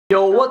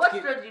Yo, what's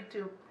good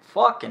YouTube?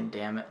 Fucking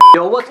damn it.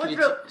 Yo, what's good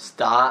YouTube?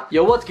 Stop.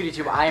 Yo, what's good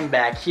YouTube? I am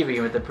back here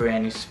again with a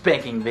brand new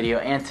spanking video,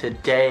 and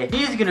today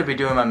he's gonna be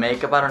doing my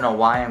makeup. I don't know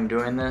why I'm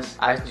doing this.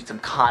 I just need some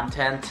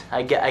content,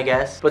 I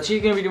guess. But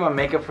she's gonna be doing my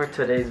makeup for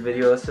today's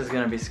video. This is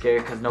gonna be scary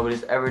because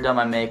nobody's ever done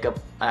my makeup.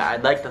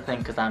 I'd like to think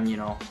because I'm, you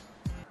know,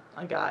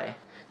 a guy.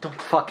 Don't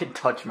fucking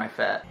touch my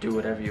fat. Do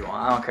whatever you want.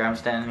 I don't care. I'm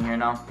standing here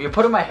now. You're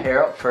putting my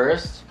hair up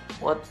first?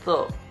 What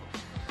the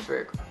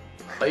frick?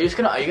 Are you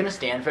gonna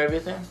stand for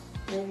everything?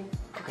 Maybe.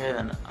 Okay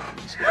then.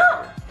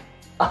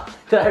 Oh,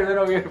 did I run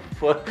over your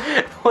foot?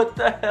 What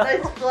the hell?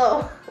 Nice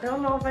flow. I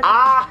don't know if I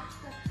can.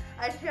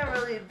 I can't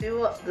really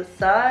do the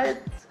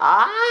sides.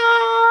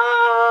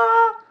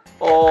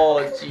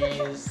 Oh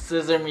jeez.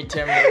 Scissor me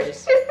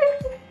timbers.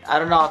 I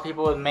don't know how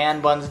people with man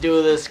buns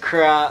do this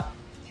crap.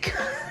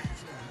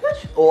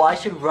 Oh, I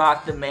should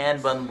rock the man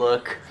bun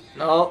look.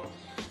 No.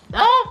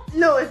 No!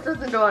 No, it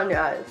doesn't go on your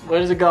eyes. Where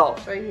does it go?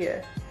 Right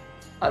here.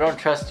 I don't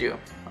trust you.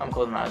 I'm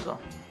closing my eyes though.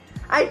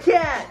 I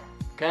can't!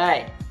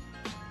 Okay.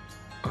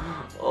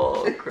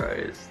 Oh,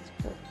 Christ.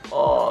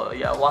 Oh,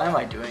 yeah, why am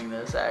I doing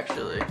this,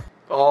 actually?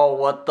 Oh,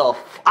 what the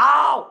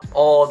ow!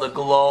 Oh, the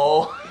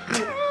glow.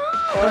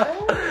 What?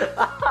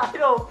 I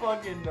don't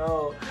fucking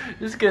know.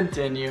 Just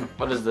continue.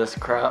 What is this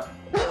crap?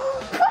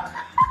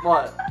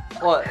 What?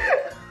 What?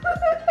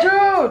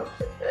 Dude!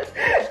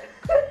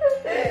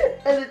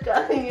 And it's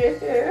on your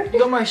hair. You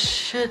got my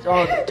shit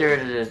all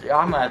dirty.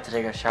 I'm gonna have to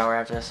take a shower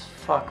after this.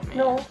 Fuck me.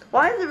 No.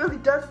 Why is it really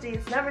dusty?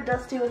 It's never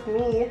dusty with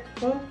me.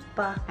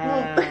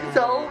 It's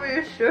all over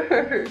your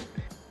shirt.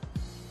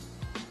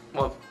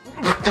 What?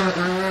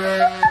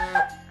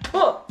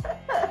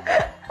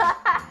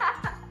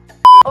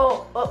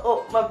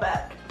 Oh, my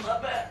back. My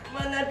back.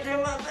 My neck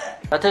and my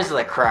back. That tastes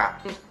like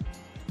crap.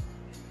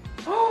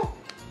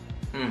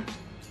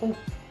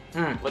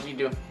 What do you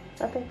do?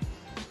 Nothing.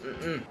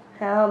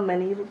 How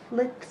many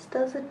licks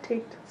does it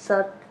take to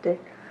suck dick?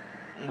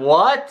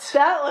 What?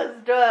 That was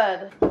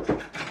good.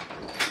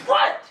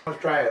 What?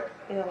 Let's try it.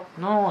 Ew.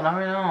 No, not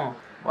right now.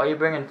 Why are you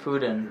bringing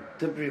food in?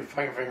 Dip your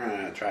fucking finger in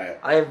it. Try it.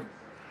 I have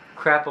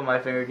crap on my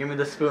finger. Give me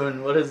the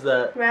spoon. What is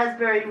that?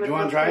 Raspberry with Do you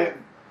want to try it?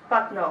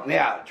 Fuck no.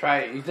 Yeah, try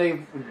it. You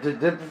think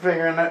dip your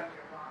finger in it?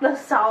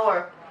 That's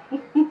sour.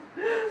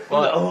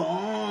 What?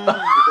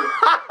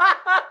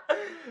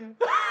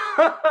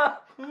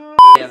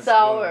 It's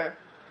sour.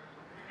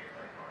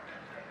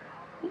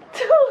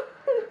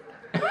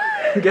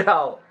 Get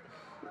out.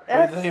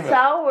 That's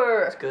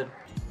sour. It's good.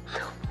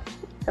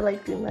 I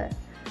like doing that.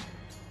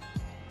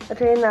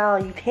 Okay, now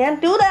you can't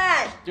do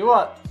that. Do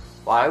what?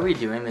 Why are we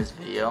doing this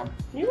video?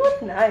 You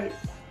look nice.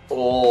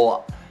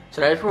 Oh,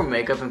 should I just wear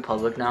makeup in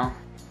public now?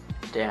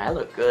 Damn, I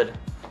look good.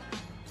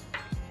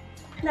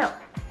 No.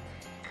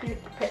 You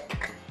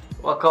pick.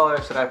 What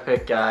color should I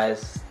pick,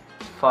 guys?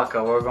 Fuck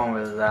it, we're going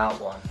with that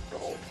one.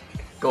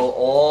 Go,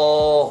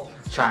 oh,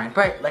 shine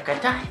bright like a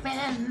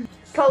diamond.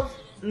 Close.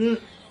 And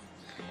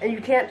you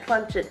can't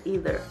punch it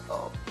either.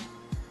 Oh.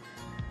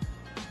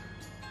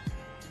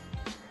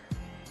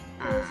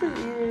 This is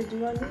easy to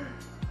do on you.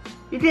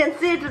 You can't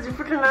see it because your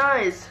freaking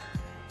eyes.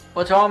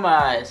 What's wrong with my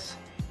eyes?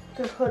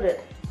 They're hooded.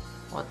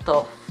 What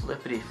the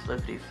flippity?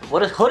 What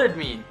does hooded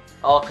mean?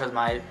 Oh, cause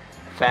my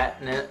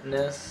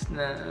fatness.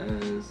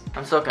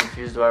 I'm so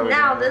confused why we're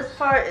Now doing this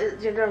part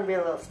is you're gonna be a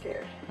little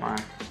scared. Why?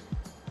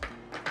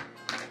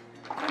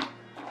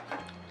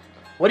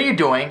 What are you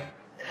doing?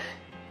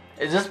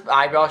 Is this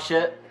eyebrow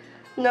shit?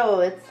 No,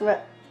 it's my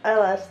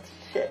eyelash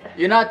shit.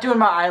 You're not doing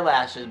my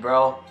eyelashes,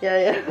 bro.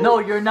 Yeah. No,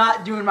 you're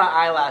not doing my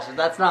eyelashes.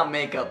 That's not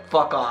makeup.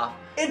 Fuck off.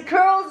 It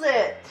curls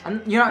it.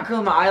 You're not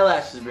curling my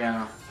eyelashes,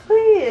 Breanna.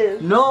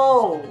 Please.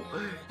 No,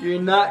 you're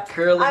not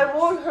curling. I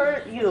won't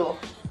hurt you.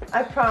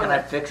 I promise. Can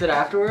I fix it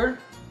afterward?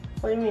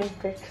 What do you mean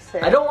fix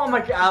it? I don't want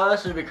my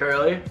eyelashes to be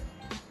curly.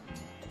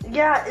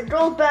 Yeah, it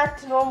goes back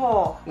to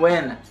normal.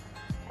 When?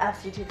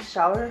 After you take a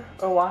shower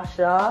or wash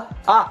it off.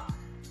 Ah.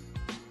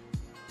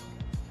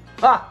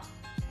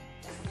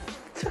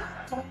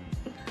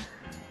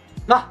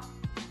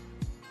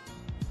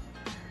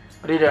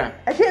 What are you doing?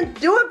 I can't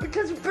do it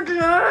because of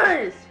freaking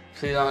eyes.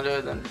 Please don't do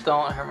it then.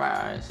 Don't hurt my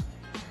eyes.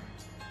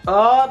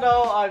 Oh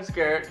no, I'm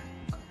scared.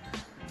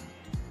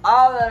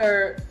 Oh, that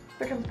hurt.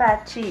 Freaking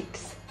fat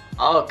cheeks.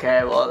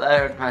 Okay, well that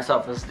hurt my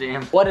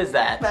self-esteem. What is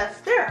that?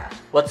 Mascara.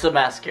 What's the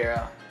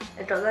mascara?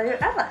 It goes on your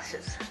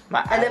eyelashes.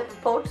 And if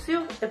it pokes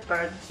you, it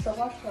burns so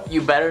much.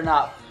 You better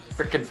not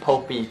freaking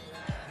poke me.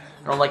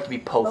 I don't like to be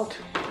poked.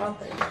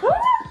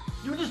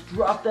 You just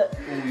dropped that.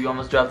 Ooh, you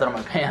almost dropped that on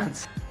my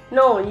pants.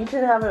 No, you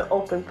can have it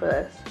open for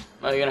this.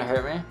 Are you gonna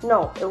hurt me?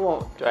 No, it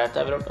won't. Do I have to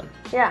have it open?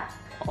 Yeah.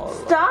 Oh,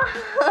 Stop!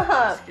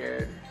 I'm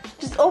scared.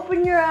 Just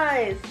open your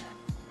eyes.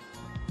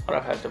 What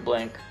if I have to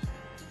blink?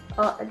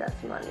 Oh, I got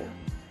some on you.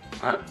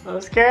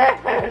 I'm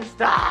scared.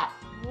 Stop!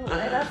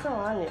 I got some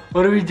on you.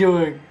 What are we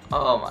doing?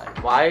 Oh my,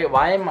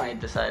 why am I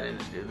deciding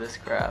to do this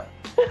crap?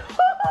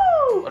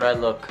 What do I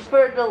look?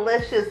 For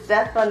delicious,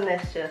 death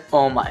delicious.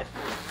 Oh my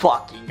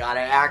fucking god,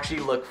 I actually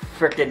look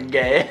freaking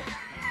gay.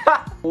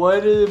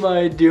 What am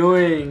I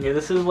doing?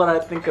 This is what I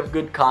think of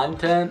good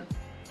content.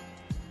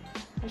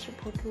 I should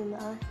poke you in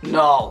the eye.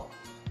 No.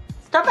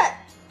 Stop it!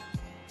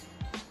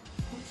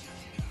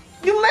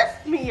 You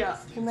messed me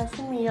up. You're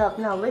messing me up.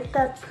 Now lick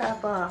that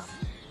crap off.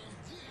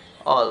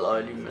 Oh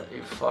Lord,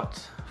 you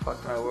fucked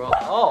my world.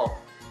 Oh.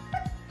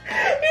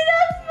 You're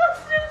not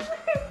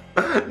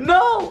supposed to.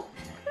 No.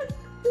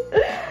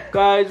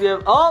 Guys, we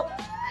have. Oh.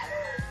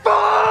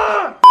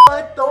 Fuck!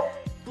 What the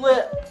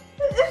flip?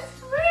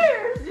 It's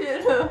weird,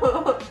 dude.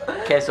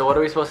 Okay, so what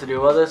are we supposed to do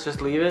about this?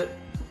 Just leave it?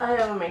 I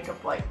have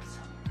makeup wipes.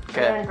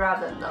 Okay. I'm gonna grab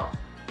them though.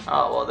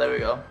 Oh, well, there we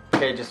go.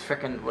 Okay, just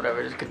frickin'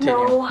 whatever, just continue.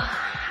 No.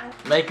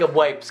 Makeup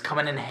wipes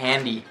coming in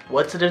handy.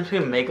 What's the difference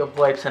between makeup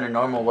wipes and a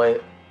normal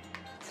wipe?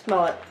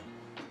 Smell it.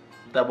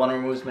 That one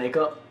removes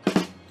makeup?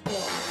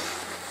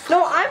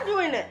 No, I'm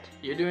doing it.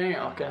 You're doing it?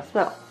 Okay.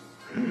 Smell.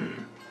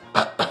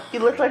 You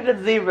look like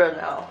a zebra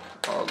now.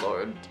 Oh,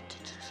 Lord.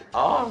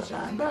 Oh,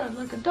 diamond,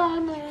 look at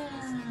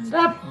diamond.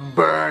 That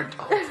burnt.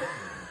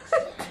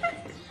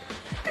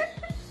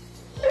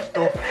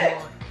 Oh,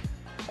 fuck.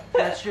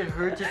 That shit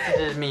hurts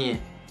to me.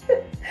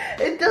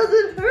 It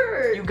doesn't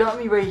hurt. You got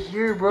me right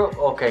here, bro.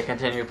 Okay,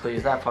 continue,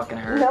 please. That fucking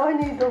hurt. Now I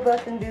need to go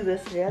back and do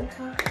this again.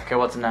 Okay,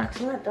 what's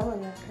next? I'm not done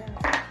with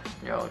that.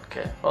 Yo,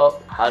 okay.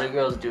 Well, how do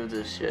girls do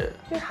this shit?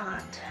 You're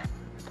hot.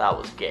 That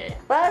was gay.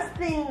 Last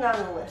thing on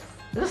the list.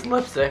 This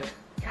lipstick.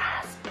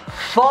 Yes.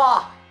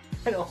 Fuck!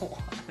 I don't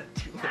want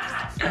to do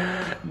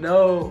this.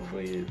 No,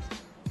 please.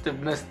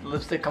 Did the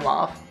lipstick come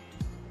off?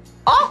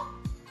 Oh!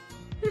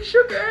 You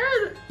shook your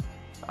head.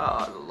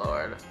 Oh,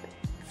 Lord.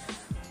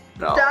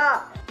 No.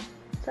 Stop.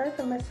 Sorry if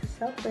I messed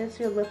this up, but it's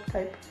your lip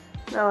type.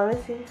 Now let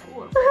me see. I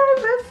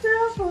messed it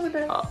up over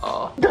there.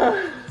 Uh-oh.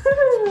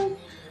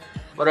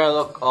 What do I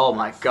look? Oh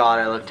my god,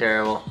 I look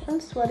terrible. I'm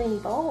sweating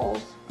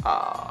balls.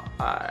 Oh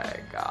my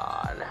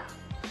god.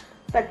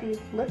 But you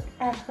look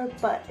at her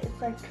butt.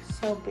 It's like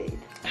so big.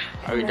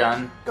 Are we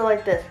done? Go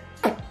like this.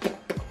 I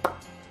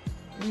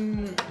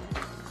need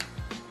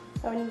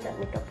that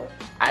makeup look.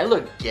 I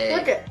look gay.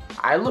 Look it.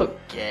 I look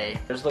gay.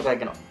 I just look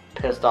like a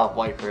pissed off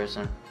white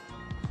person.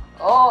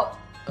 Oh,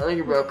 I think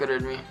you broke it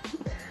in me.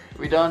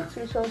 We done?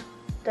 Should we show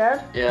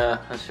Dad? Yeah,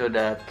 let's show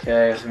Dad.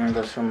 Okay, so I'm gonna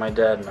go show my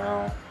dad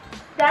now.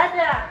 Dad,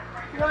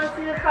 you want to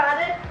see the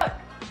product?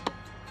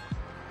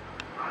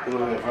 You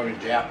look like a fucking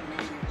Jap.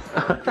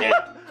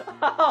 Yeah.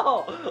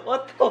 Oh,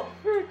 what the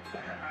frick?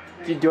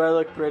 Do I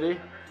look pretty?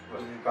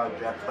 What is it called?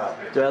 Jap style.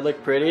 Do I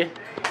look pretty?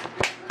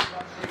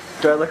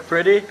 Do I look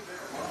pretty?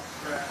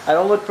 I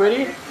don't look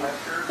pretty?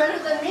 Better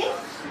than me?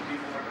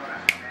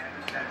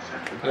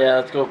 Yeah,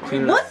 let's go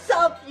clean this. What's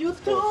up,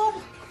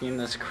 YouTube? Clean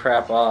this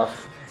crap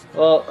off.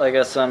 Well, I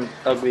guess I'm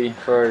ugly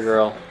for a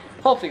girl.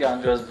 Hopefully you guys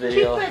enjoyed this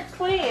video. Keep it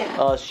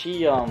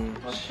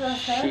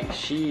clean.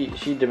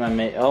 She did my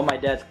mate. Oh, my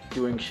dad's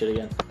doing shit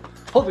again.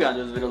 Hope you guys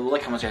enjoyed this video.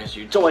 Like, comment, share,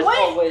 you. It's always,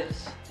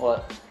 always.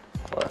 What?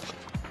 What?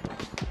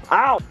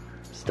 Ow!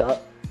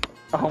 Stop.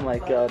 Oh my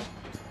god.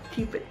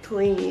 Keep it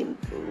clean.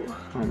 Ooh.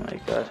 Oh my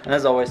god. And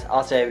as always,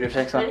 I'll say I have a video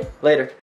next time. Later.